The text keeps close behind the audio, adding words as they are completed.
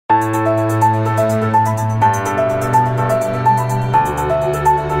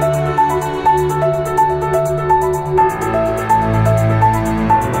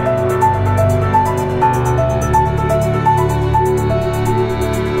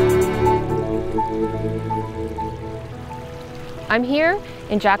I'm here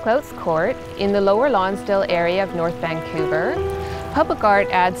in Jack Loucks Court in the Lower Lonsdale area of North Vancouver. Public art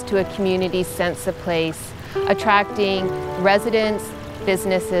adds to a community's sense of place, attracting residents,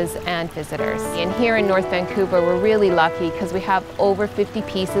 businesses, and visitors. And here in North Vancouver, we're really lucky because we have over 50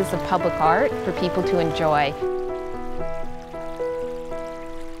 pieces of public art for people to enjoy.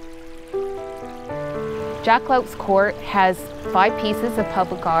 Jack Loucks Court has 5 pieces of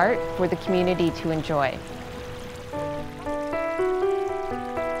public art for the community to enjoy.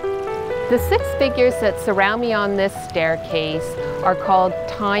 The 6 figures that surround me on this staircase are called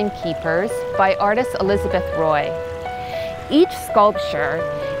Timekeepers by artist Elizabeth Roy. Each sculpture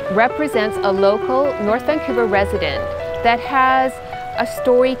represents a local North Vancouver resident that has a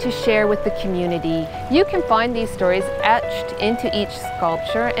story to share with the community. You can find these stories etched into each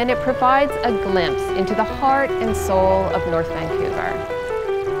sculpture, and it provides a glimpse into the heart and soul of North Vancouver.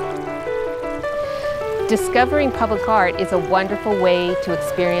 Discovering public art is a wonderful way to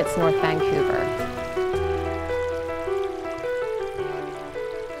experience North Vancouver.